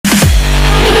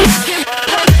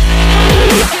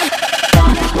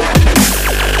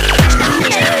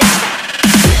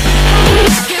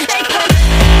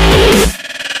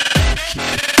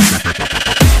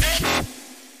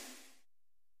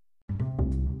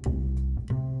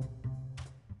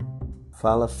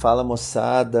Fala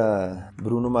moçada,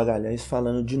 Bruno Magalhães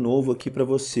falando de novo aqui para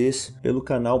vocês pelo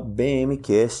canal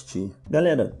BMcast.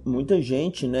 Galera, muita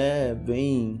gente,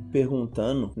 vem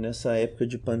perguntando nessa época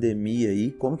de pandemia aí,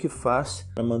 como que faz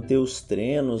para manter os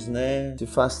treinos, Se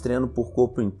faz treino por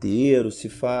corpo inteiro, se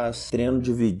faz treino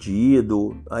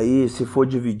dividido, aí se for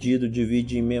dividido,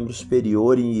 divide em membro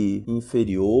superior e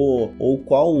inferior, ou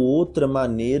qual outra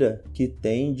maneira que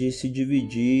tem de se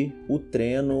dividir o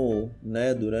treino,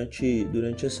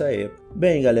 durante essa época.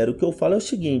 Bem, galera, o que eu falo é o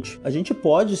seguinte: a gente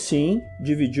pode sim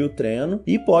dividir o treino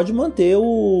e pode manter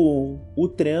o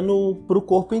treino para o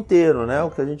corpo inteiro, o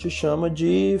que a gente chama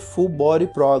de Full Body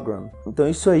Program. Então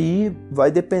isso aí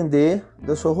vai depender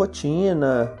da sua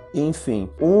rotina, enfim.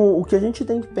 O que a gente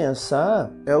tem que pensar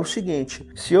é o seguinte: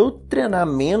 se eu treinar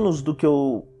menos do que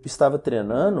eu estava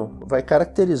treinando, vai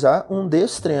caracterizar um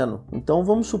destreino. Então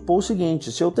vamos supor o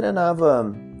seguinte: se eu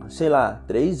treinava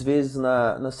 3 vezes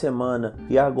na semana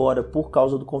e agora, por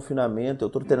causa do confinamento, eu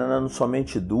estou treinando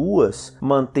somente 2,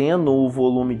 mantendo o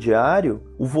volume diário,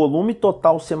 o volume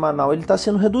total semanal ele está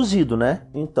sendo reduzido,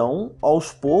 Então,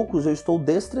 aos poucos, eu estou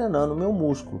destreinando o meu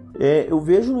músculo. Eu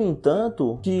vejo, no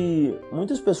entanto, que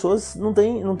muitas pessoas não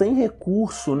têm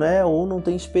recurso, ou não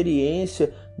têm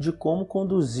experiência de como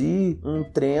conduzir um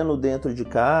treino dentro de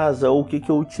casa, ou o que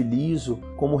eu utilizo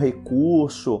como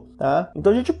recurso, tá?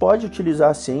 Então a gente pode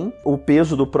utilizar sim o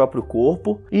peso do próprio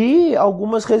corpo e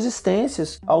algumas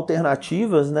resistências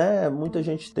alternativas, Muita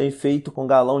gente tem feito com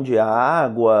galão de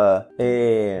água,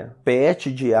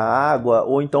 pet de água,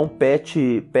 ou então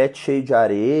pet cheio de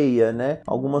areia,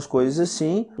 Algumas coisas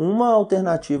assim. Uma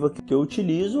alternativa que eu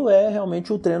utilizo é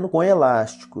realmente o treino com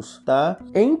elásticos, tá?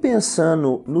 Em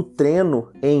pensando no treino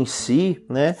em si,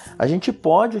 a gente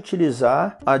pode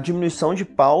utilizar a diminuição de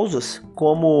pausas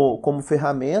como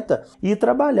ferramenta e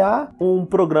trabalhar um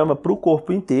programa para o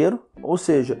corpo inteiro. Ou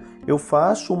seja, eu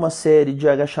faço uma série de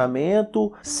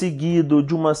agachamento, seguido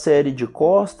de uma série de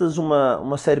costas,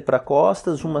 uma série para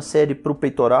costas, uma série para o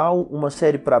peitoral, uma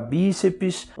série para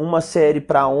bíceps, uma série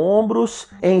para ombros,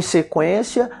 em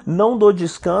sequência, não dou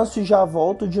descanso e já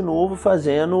volto de novo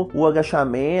fazendo o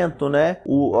agachamento,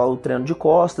 o treino de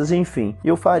costas, enfim.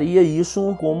 Eu faria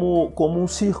isso como um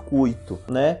circuito,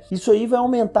 Isso aí vai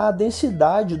aumentar a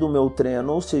densidade do meu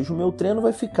treino, ou seja, o meu treino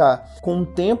vai ficar com um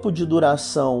tempo de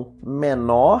duração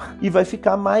menor e vai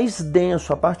ficar mais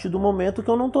denso a partir do momento que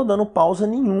eu não estou dando pausa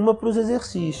nenhuma para os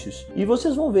exercícios. E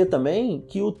vocês vão ver também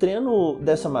que o treino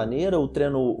dessa maneira, o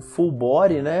treino full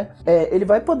body, ele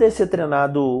vai poder ser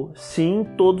treinado sim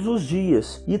todos os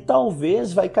dias e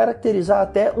talvez vai caracterizar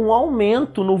até um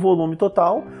aumento no volume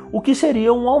total, o que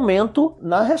seria um aumento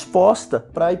na resposta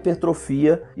para a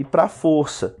hipertrofia e para a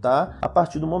força, tá? A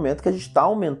partir do momento que a gente está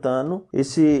aumentando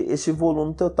esse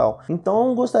volume total. Então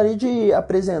eu gostaria de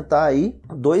apresentar aí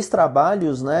 2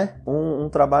 trabalhos, um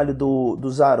trabalho do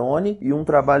Zarone e um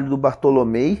trabalho do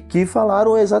Bartolomei, que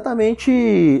falaram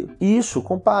exatamente isso,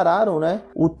 compararam,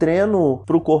 o treino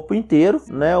para o corpo inteiro,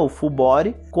 o full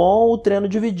body, com o treino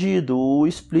dividido, o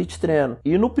split treino.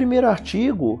 E no primeiro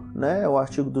artigo, o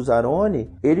artigo do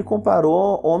Zarone, ele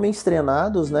comparou homens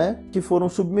treinados, que foram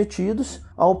submetidos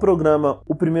ao programa.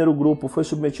 O primeiro grupo foi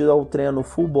submetido ao treino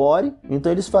full body,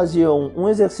 então eles faziam um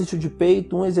exercício de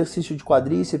peito, um exercício de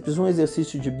quadríceps, um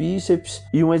exercício de bíceps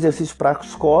e um exercício para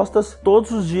as costas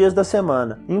todos os dias da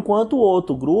semana, enquanto o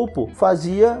outro grupo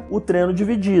fazia o treino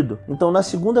dividido. Então na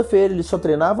segunda-feira eles só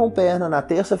treinavam perna, na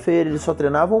terça-feira eles só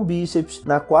treinavam bíceps,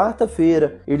 na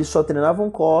quarta-feira eles só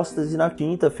treinavam costas e na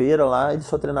quinta-feira lá eles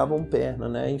só treinavam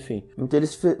perna, enfim. Então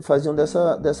eles faziam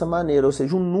dessa maneira, ou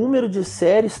seja, o número de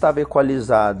séries estava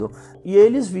equalizado e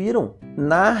eles viram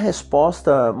na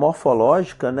resposta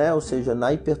morfológica, ou seja,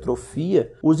 na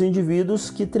hipertrofia, os indivíduos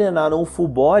que treinaram o full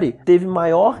body teve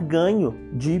maior ganho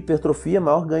de hipertrofia,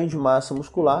 maior ganho de massa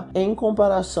muscular em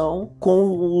comparação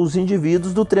com os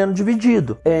indivíduos do treino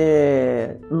dividido.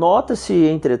 Nota-se,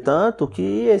 entretanto,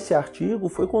 que esse artigo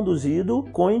foi conduzido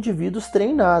com indivíduos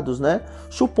treinados,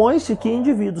 Supõe-se que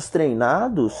indivíduos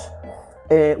treinados,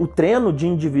 o treino de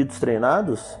indivíduos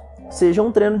treinados seja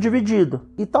um treino dividido.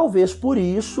 E talvez por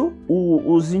isso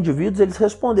os indivíduos eles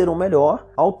responderam melhor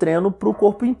ao treino para o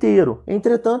corpo inteiro.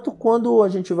 Entretanto, quando a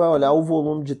gente vai olhar o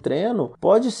volume de treino,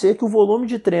 pode ser que o volume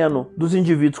de treino dos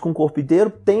indivíduos com o corpo inteiro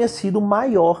tenha sido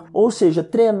maior. Ou seja,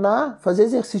 fazer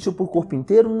exercício para o corpo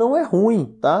inteiro não é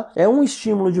ruim, tá? É um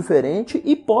estímulo diferente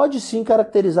e pode sim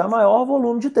caracterizar maior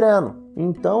volume de treino.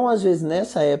 Então, às vezes,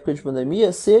 nessa época de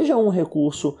pandemia, seja um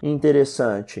recurso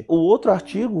interessante. O outro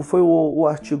artigo foi o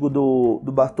artigo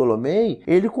do Bartolomei.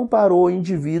 Ele comparou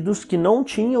indivíduos que não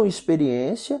tinham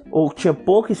experiência ou tinha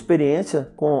pouca experiência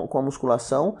com a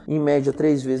musculação, em média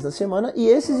 3 vezes na semana, e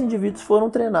esses indivíduos foram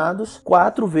treinados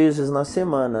 4 vezes na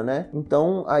semana, né?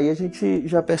 Então, aí a gente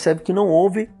já percebe que não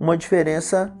houve uma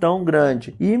diferença tão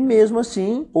grande. E mesmo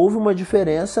assim, houve uma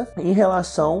diferença em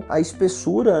relação à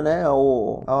espessura, né?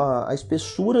 A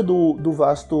espessura do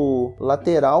vasto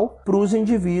lateral para os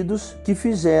indivíduos que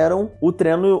fizeram o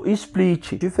treino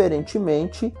split,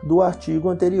 diferentemente do artigo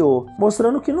anterior,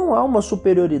 mostrando que não há uma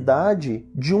superioridade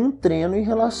de um treino em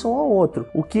relação ao outro.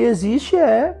 O que existe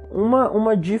é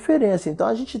uma diferença. Então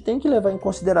a gente tem que levar em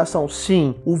consideração,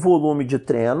 sim, o volume de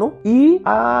treino e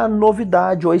a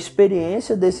novidade ou a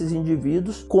experiência desses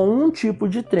indivíduos com um tipo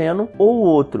de treino ou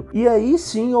outro. E aí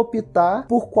sim optar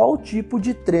por qual tipo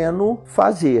de treino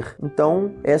fazer.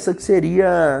 Então essa que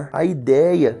seria a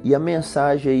ideia e a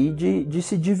mensagem aí de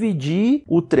se dividir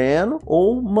o treino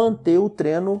ou manter o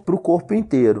treino para o corpo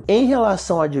inteiro. Em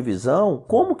relação à divisão,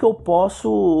 como que eu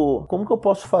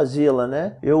posso fazê-la,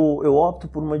 né? Eu opto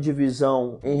por uma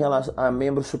divisão em relação a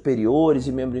membros superiores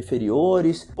e membros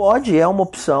inferiores. É uma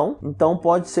opção. Então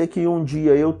pode ser que um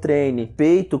dia eu treine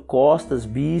peito, costas,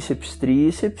 bíceps,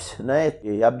 tríceps, né,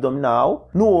 e abdominal.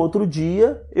 No outro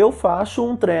dia eu faço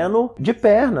um treino de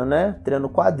perna, né? Treino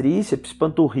quadríceps,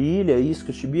 panturrilha,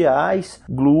 isquios tibiais,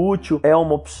 glúteo é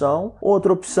uma opção.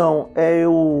 Outra opção é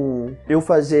eu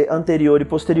fazer anterior e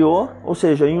posterior, ou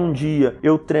seja, em um dia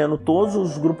eu treino todos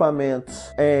os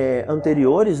grupamentos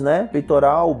anteriores, né?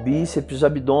 Peitoral, bíceps,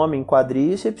 abdômen,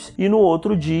 quadríceps, e no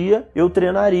outro dia eu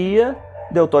treinaria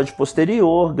deltóide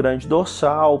posterior, grande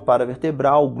dorsal,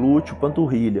 paravertebral, glúteo,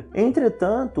 panturrilha.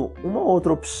 Entretanto, uma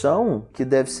outra opção que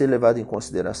deve ser levada em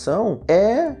consideração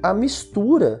é a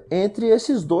mistura entre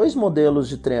esses dois modelos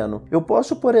de treino. Eu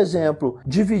posso, por exemplo,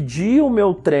 dividir o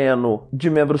meu treino de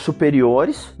membros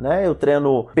superiores, né? Eu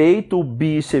treino peito,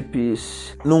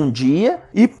 bíceps num dia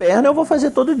e perna eu vou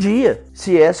fazer todo dia.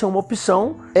 Se essa é uma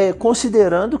opção,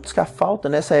 considerando que a falta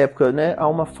nessa época, né, há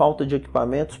uma falta de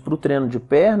equipamentos para o treino de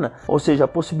perna, ou seja, a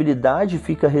possibilidade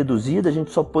fica reduzida, a gente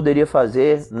só poderia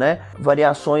fazer, né,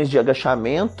 variações de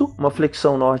agachamento, uma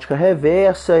flexão nórdica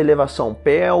reversa, elevação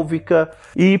pélvica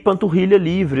e panturrilha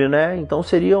livre, né? Então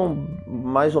seriam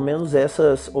mais ou menos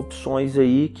essas opções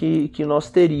aí que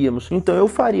nós teríamos. Então eu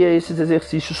faria esses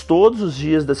exercícios todos os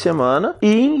dias da semana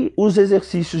e os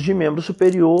exercícios de membro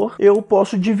superior eu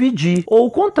posso dividir, ou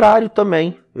o contrário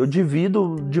também. Eu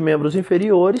divido de membros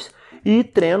inferiores e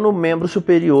treino membros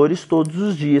superiores todos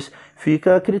os dias.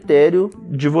 Fica a critério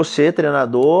de você,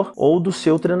 treinador, ou do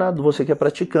seu treinador. Você que é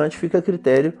praticante, fica a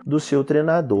critério do seu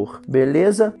treinador.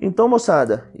 Beleza? Então,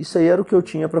 moçada, isso aí era o que eu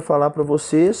tinha para falar para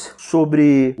vocês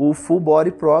sobre o Full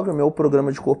Body Program, o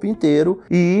programa de corpo inteiro,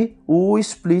 e o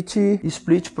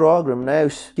Split Program, né?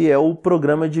 Que é o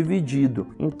programa dividido.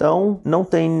 Então, não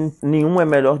tem nenhum é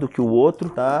melhor do que o outro,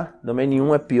 tá? Também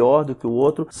nenhum é pior do que o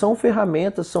outro. São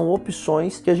ferramentas, são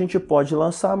opções que a gente pode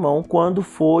lançar a mão quando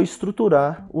for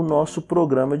estruturar o nosso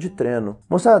programa de treino.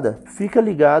 Moçada, fica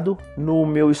ligado no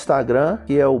meu Instagram,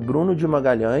 que é o Bruno de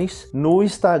Magalhães, no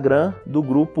Instagram do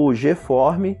grupo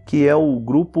G-Form, que é o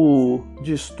grupo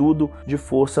de estudo de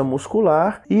força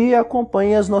muscular, e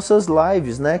acompanhe as nossas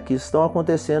lives, né, que estão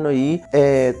acontecendo aí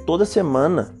toda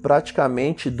semana,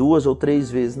 praticamente 2 ou 3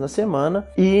 vezes na semana,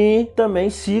 e também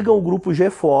sigam o grupo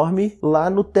G-Form lá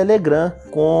no Telegram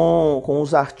com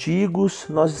os artigos.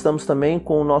 Nós estamos também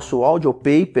com o nosso audio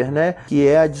paper, né, que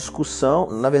é a discussão,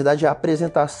 na verdade, a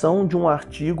apresentação de um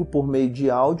artigo por meio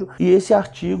de áudio, e esse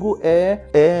artigo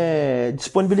é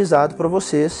disponibilizado para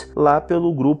vocês lá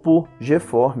pelo grupo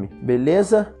G-Form,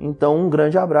 beleza? Então, um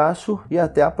grande abraço e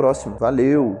até a próxima.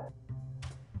 Valeu!